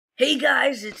Hey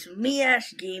guys, it's me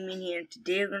Ash Gaming here, and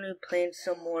today we're gonna be playing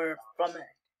some more Framed.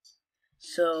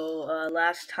 So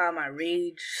last time I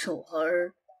raged so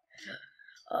hard.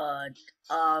 By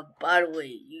the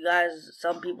way, you guys,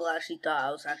 some people actually thought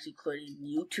I was actually quitting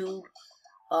YouTube.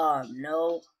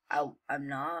 No, I'm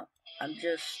not. I'm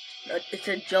just, it's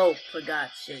a joke for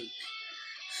God's sake.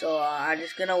 So I'm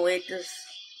just gonna wait this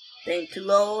thing to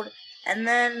load, and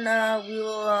then we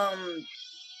will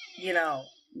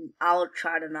I'll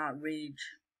try to not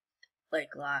rage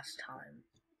like last time.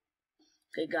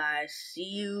 Okay guys, see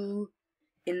you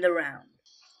in the round.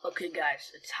 Okay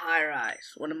guys, it's High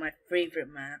Rise, one of my favorite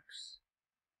maps.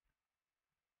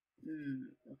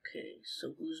 Okay,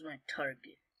 so who's my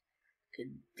target? Okay,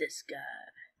 this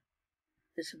guy.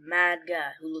 This mad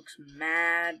guy who looks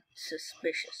mad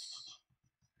suspicious.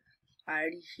 I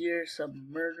already hear some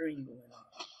murdering going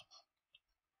on.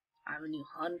 I have a new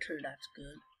hunter, that's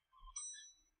good.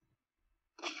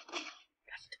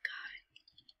 That's the guy.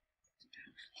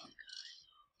 That's actually the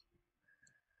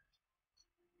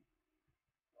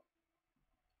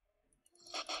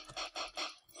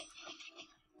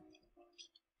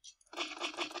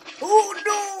guy. Oh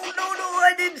no,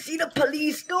 I didn't see the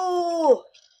police, no!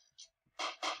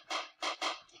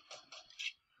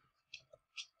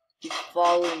 He's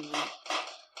following me. Oh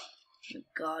my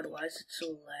god, why is it so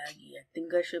laggy? I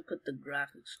think I should put the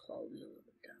graphics quality a little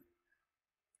bit down.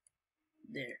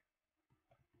 There.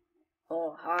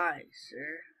 Oh, hi,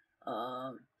 sir.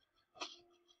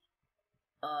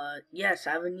 Yes,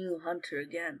 I have a new hunter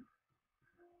again.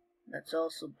 That's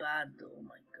also bad though, oh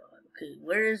my god. Okay,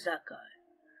 where is that guy?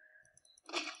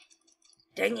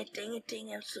 Dang it,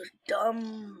 I'm so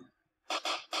dumb.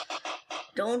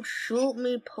 Don't shoot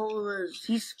me, Polars.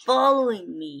 He's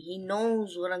following me. He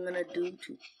knows what I'm gonna do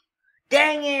to him.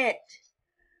 Dang it!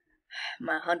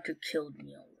 My hunter killed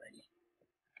me already.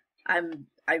 I'm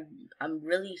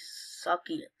really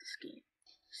sucky at this game.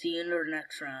 See you in the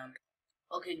next round.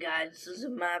 Okay guys, this is a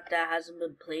map that hasn't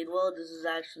been played well. This is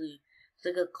actually, it's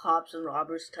like a cops and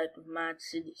robbers type of map,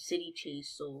 city chase.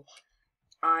 So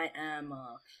I am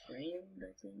framed,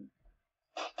 I think.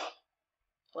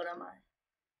 What am I?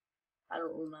 I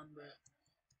don't remember.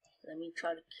 Let me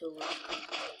try to kill this.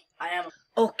 I am.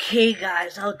 Okay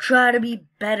guys, I'll try to be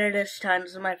better this time.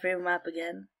 This is my favorite map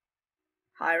again.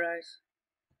 High Rise.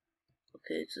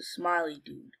 Okay, it's a smiley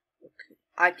dude. Okay,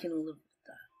 I can live with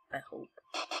that, I hope.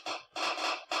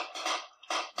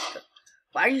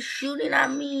 Why are you shooting at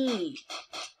me?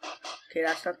 Okay,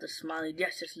 that's not the smiley.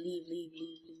 Yes, just leave.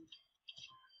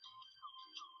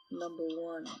 Number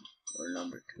 1 or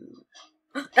number 2.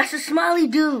 That's a smiley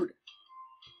dude!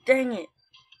 Dang it.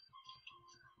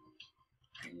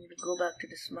 I need to go back to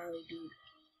the smiley dude.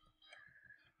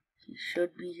 He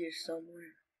should be here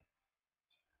somewhere.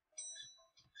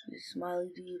 The smiley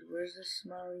dude, where's the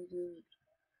smiley dude?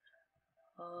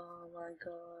 Oh my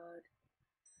god.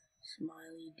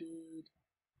 Smiley dude.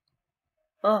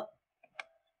 Oh!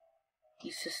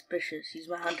 He's suspicious. He's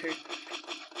my hunter.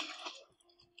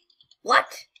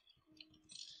 What?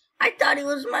 I thought he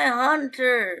was my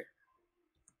hunter.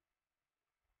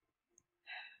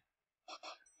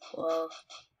 Well,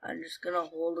 I'm just gonna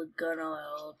hold a gun at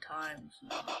all times.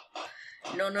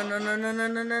 No.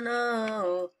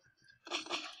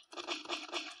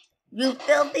 You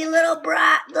filthy little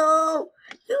brat, though!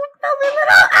 You filthy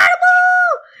little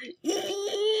animal!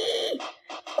 Eee!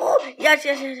 Oh, yes.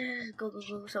 Go.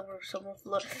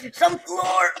 Some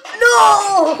floor!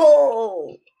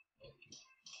 No!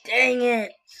 Dang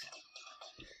it!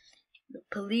 The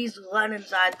police went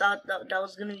inside. I thought that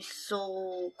was gonna be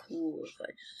so cool if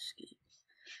I just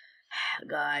escaped.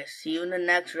 Guys, see you in the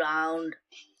next round.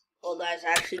 Well, guys,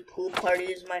 actually, Pool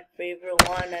Party is my favorite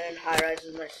one, and then High Rise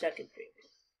is my second favorite.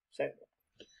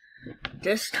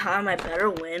 This time I better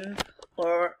win,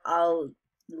 or I'll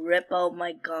rip out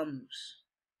my gums.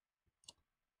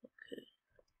 Okay.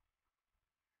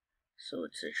 So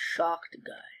it's a shocked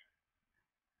guy.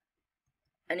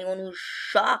 Anyone who's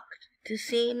shocked to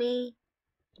see me?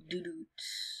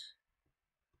 Doo-doots.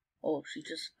 Oh, she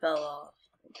just fell off.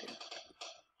 Okay.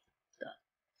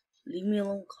 Leave me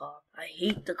alone, cop. I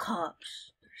hate the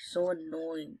cops. They're so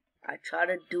annoying. I try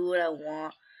to do what I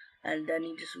want, and then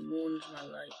he just ruins my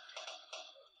life.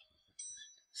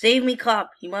 Save me,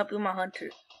 cop. He might be my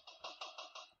hunter.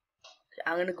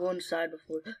 I'm gonna go inside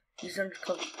before he's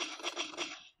undercover.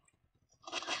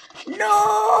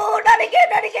 No! Not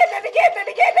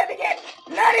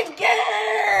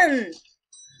again!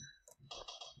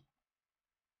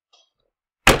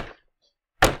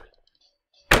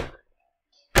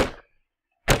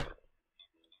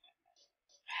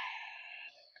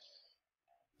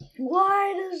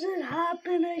 Why does it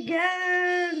happen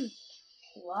again?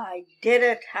 Why did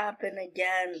it happen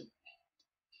again?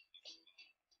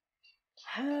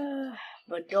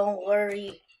 But don't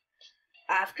worry.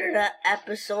 After that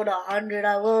episode 100,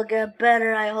 I will get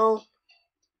better, I hope.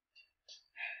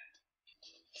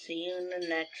 See you in the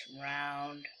next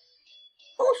round.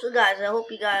 Also, guys, I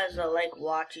hope you guys like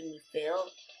watching me fail.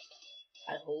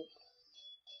 I hope.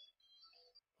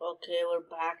 Okay, we're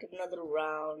back another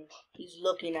round. He's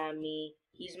looking at me.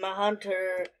 He's my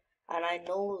hunter. And I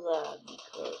know that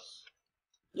because...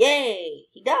 Yay!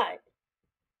 He died.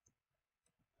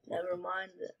 Never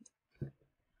mind then.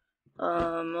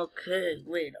 Okay.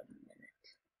 Wait a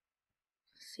minute.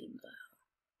 Same guy.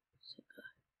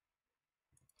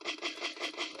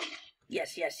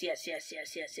 Yes.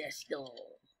 No.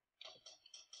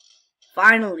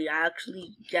 Finally, I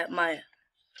actually get my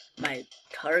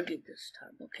target this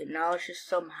time. Okay, now it's just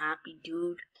some happy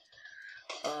dude.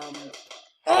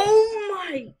 Oh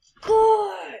my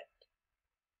god!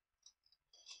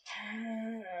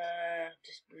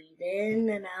 Just breathe in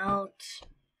and out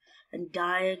and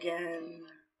die again.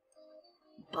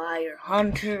 By your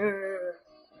hunter.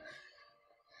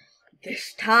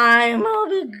 This time I'll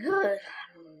be good.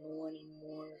 I don't know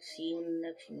anymore. See you in the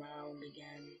next round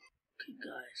again. Okay,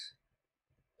 guys.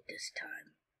 This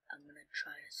time I'm gonna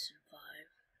try to survive.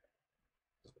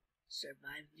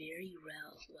 Survive very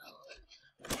well.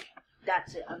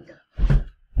 That's it. I'm done. My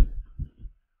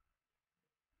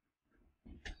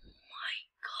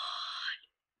God.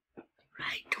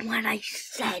 Right when I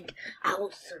said I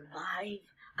will survive,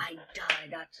 I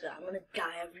died. That's it. I'm gonna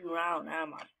die every round,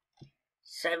 am I?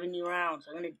 70 rounds.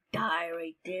 I'm gonna die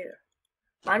right there.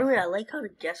 By the way, I like how the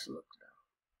guest looks now.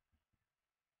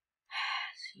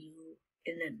 See you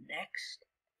in the next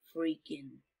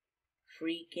freaking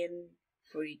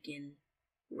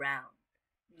round.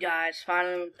 Guys,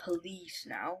 finally police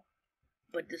now.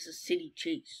 But this is city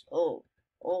chase. Oh,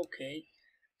 okay.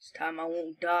 This time I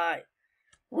won't die.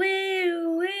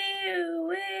 Woo!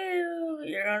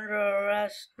 You're under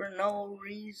arrest for no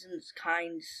reasons,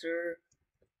 kind sir.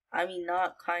 I mean,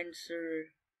 not kind sir.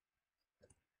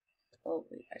 Oh,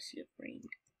 wait, I see a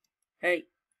framed. Hey,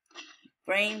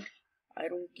 framed? I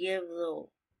don't give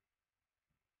though.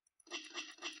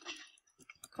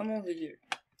 Come over here.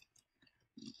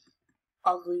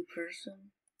 Ugly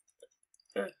person.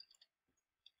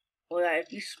 Well, yeah,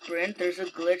 if you sprint, there's a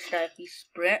glitch that if you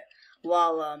sprint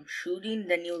while shooting,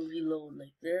 then you'll reload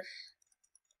like this.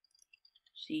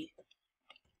 See?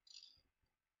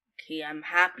 Okay, I'm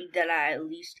happy that I at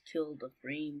least killed the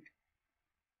framed.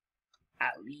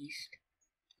 At least.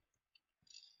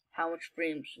 How much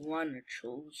frames? One it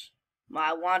shows.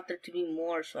 I want there to be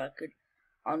more so I could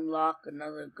unlock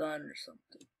another gun or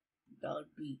something. That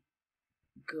would be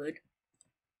good.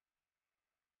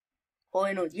 Oh,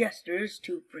 I know. Yes, there is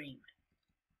 2 framed.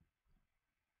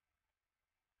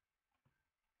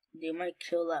 They might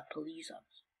kill that police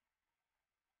officer.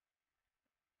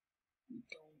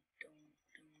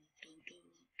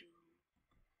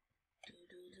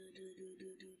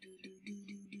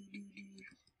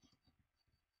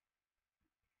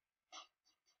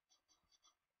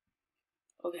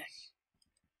 Okay.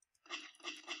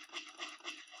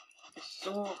 It's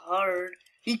so hard.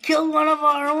 He killed one of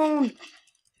our own.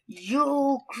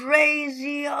 You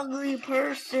crazy ugly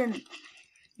person.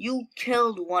 You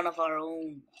killed one of our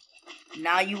own.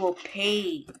 Now you will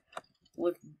pay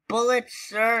with bullets,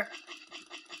 sir.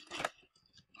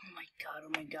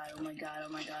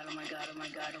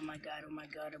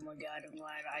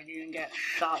 I didn't get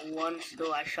shot once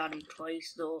though. I shot him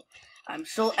twice though. I'm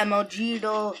so MLG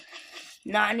though.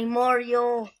 Not anymore,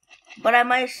 yo. But I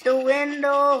might still win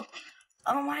though.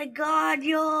 Oh my god,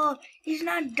 yo. He's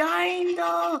not dying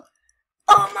though.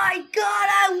 Oh my god,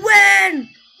 I win!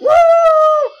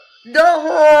 Woo! The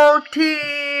whole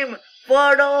team!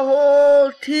 For the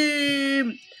whole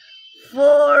team!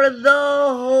 For the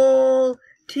whole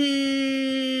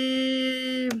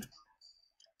team!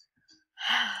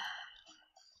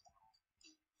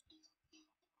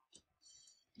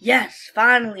 Yes,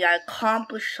 finally I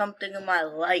accomplished something in my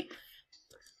life.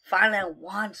 Finally I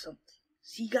won something.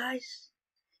 See, guys?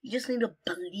 You just need to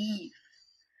believe.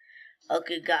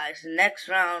 Okay, guys, the next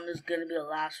round is gonna be the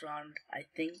last round, I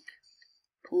think.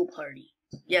 Pool party.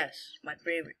 Yes, my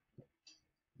favorite.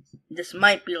 This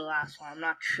might be the last one, I'm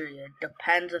not sure yet.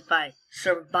 Depends if I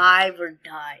survive or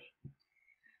die.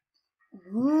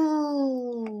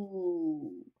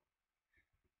 Ooh.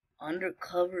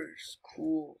 Undercover's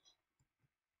cool.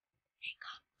 Hey,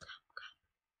 come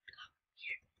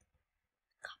here.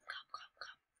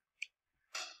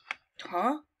 Come.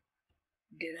 Huh?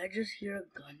 Did I just hear a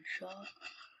gunshot?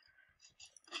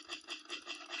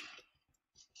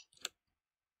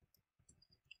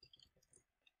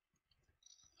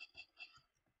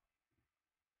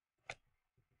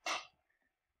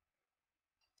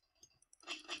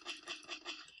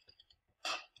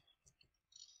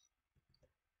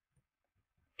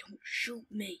 Don't shoot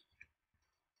me.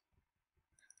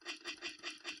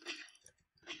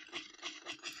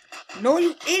 No,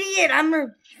 you idiot! I'm a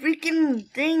freaking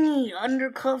thingy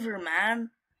undercover,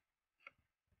 man.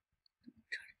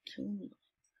 Try to kill me.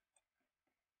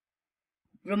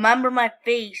 Remember my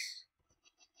face.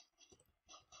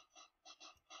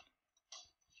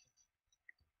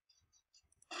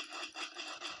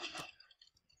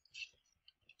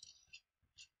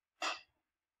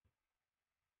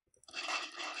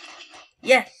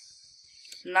 Yes.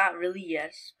 Not really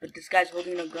yes, but this guy's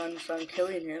holding a gun, so I'm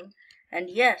killing him. And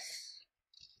yes.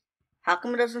 How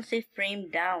come it doesn't say frame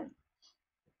down?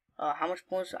 How much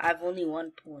points? I have only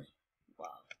 1 point. Wow.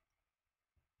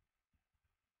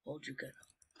 Hold your gun up.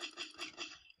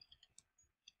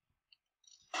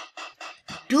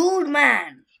 Dude,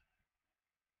 man!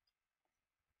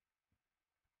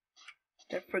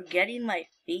 They're forgetting my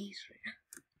face right now.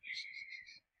 Yes.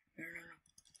 No.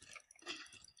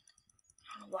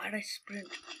 Why did I sprint?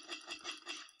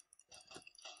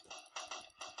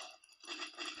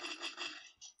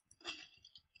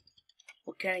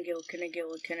 What can I get? I can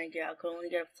only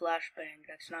get a flashbang.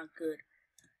 That's not good.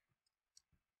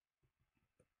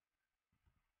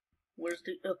 Where's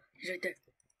the... Oh, he's right there.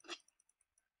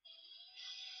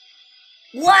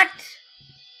 What?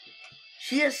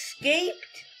 She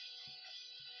escaped?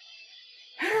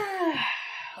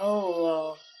 Oh,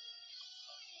 well.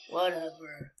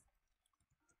 Whatever.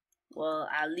 Well,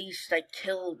 at least I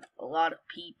killed a lot of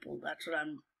people. That's what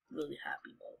I'm really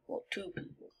happy about. Well, 2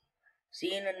 people.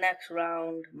 See you in the next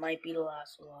round. Might be the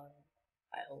last one.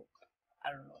 I hope.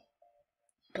 I don't know.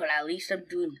 But at least I'm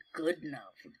doing good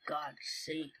now, for God's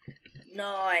sake.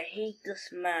 No, I hate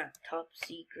this map. Top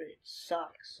secret. It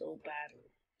sucks so badly.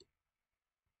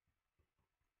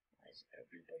 Why is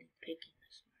everybody picking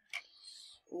this map?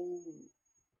 Ooh.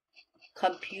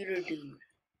 Computer dude.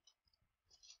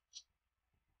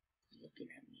 Looking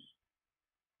at me.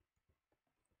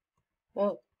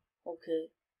 Oh,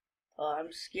 okay.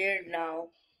 I'm scared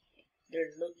now.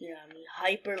 They're looking at me.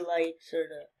 Hyper lights are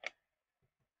the...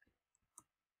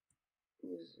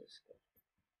 Who is this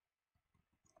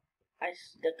guy? I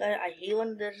hate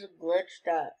when there's a glitch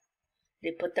that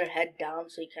they put their head down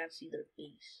so you can't see their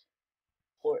face.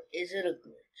 Or is it a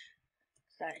glitch?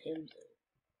 Is that him though?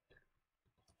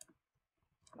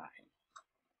 Not him.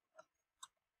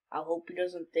 I hope he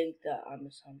doesn't think that I'm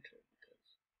his hunter,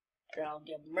 because then I'll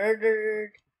get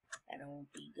murdered and it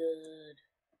won't be good.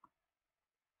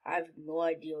 I have no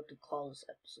idea what to call this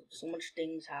episode. So much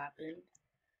things happened,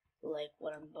 like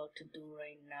what I'm about to do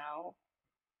right now.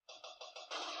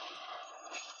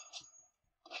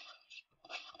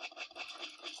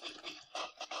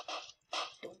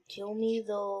 Don't kill me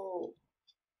though.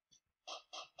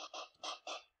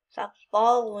 Stop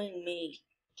following me.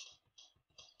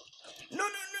 No,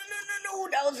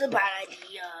 that was a bad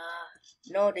idea.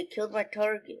 No, they killed my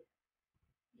target.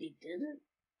 They didn't?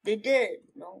 They did.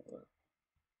 No.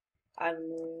 I have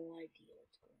no idea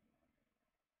what's going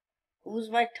on. Who's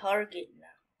my target now?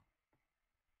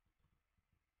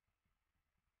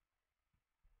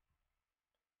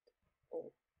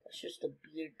 Oh, that's just a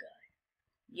beard guy.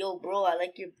 Yo, bro, I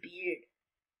like your beard.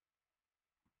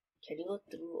 Can you go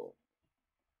through?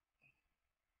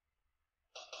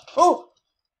 Oh!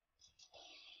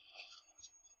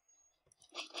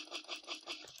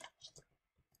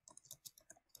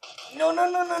 No.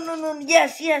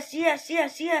 Yes. No.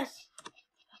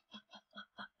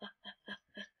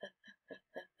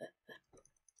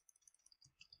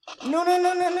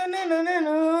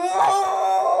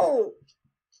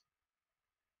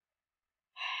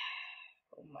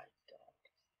 Oh my god.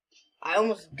 I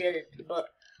almost did it, but...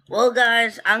 Well,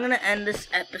 guys, I'm gonna end this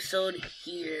episode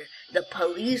here. The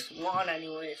police won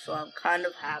anyway, so I'm kind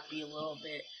of happy a little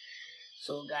bit.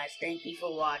 So, guys, thank you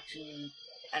for watching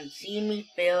and seeing me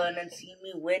fail and then seeing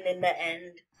me win in the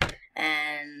end.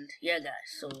 And, yeah,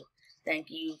 guys, so thank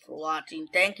you for watching.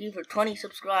 Thank you for 20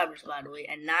 subscribers, by the way,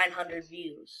 and 900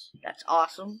 views. That's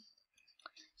awesome.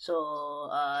 So,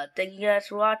 thank you guys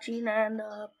for watching, and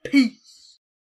peace.